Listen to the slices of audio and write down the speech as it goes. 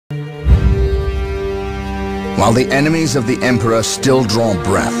While the enemies of the Emperor still draw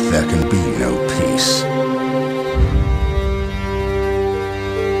breath, there can be no peace.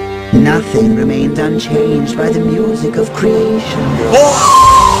 Nothing remains unchanged by the music of creation.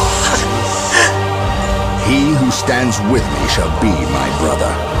 He who stands with me shall be my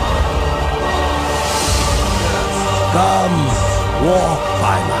brother. Come, walk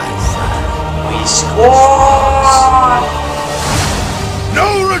by my side. We squad!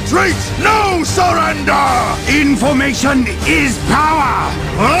 No retreat! No surrender! Information is power!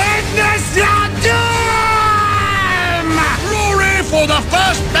 Witness your doom! Glory for the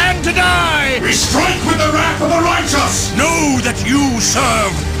first man to die! We strike with the wrath of the righteous! Know that you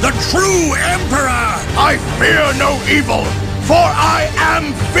serve the true Emperor! I fear no evil, for I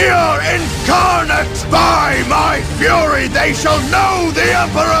am fear incarnate! By my fury they shall know the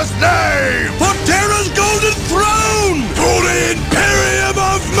Emperor's name! For Terra's golden throne! For the Imperium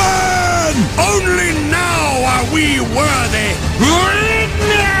of man! Only now are we worthy!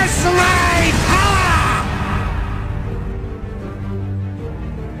 Witness my power!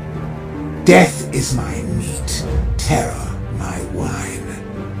 Death is my meat, terror my wine.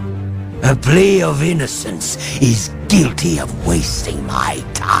 A plea of innocence is guilty of wasting my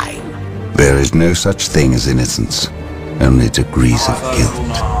time. There is no such thing as innocence, only degrees of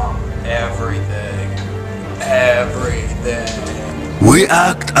guilt. Everything. Everything. We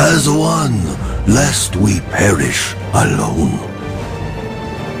act as one, lest we perish alone.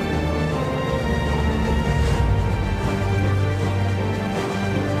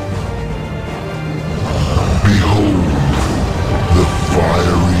 Behold, the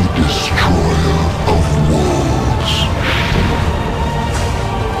fiery destroyer of worlds.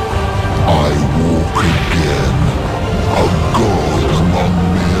 I walk again, a god among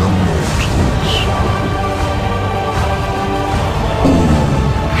mere mortals. All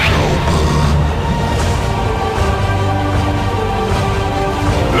shall burn.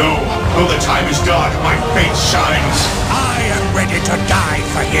 Lo, though the time is dark, my fate shines. I am ready to die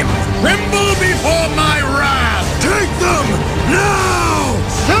for him. Tremble before my wrath. Take them now!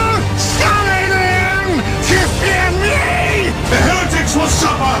 The heretics will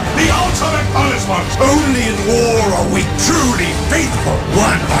suffer the ultimate punishment. Only in war are we truly faithful.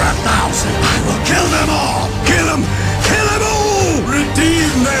 1 for 1,000. I will kill them all. Kill them all.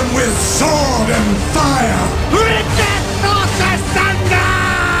 Redeem them with sword and fire. Rip that force asunder!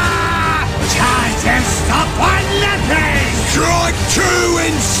 Try to stop one nothing! Strike true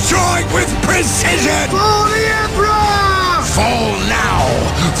and strike with precision. For the Emperor! Fall now,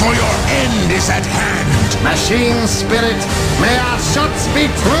 for your end is at hand. Machine spirit, may our shots be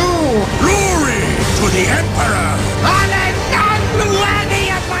true! Glory to the Emperor. Alleluia!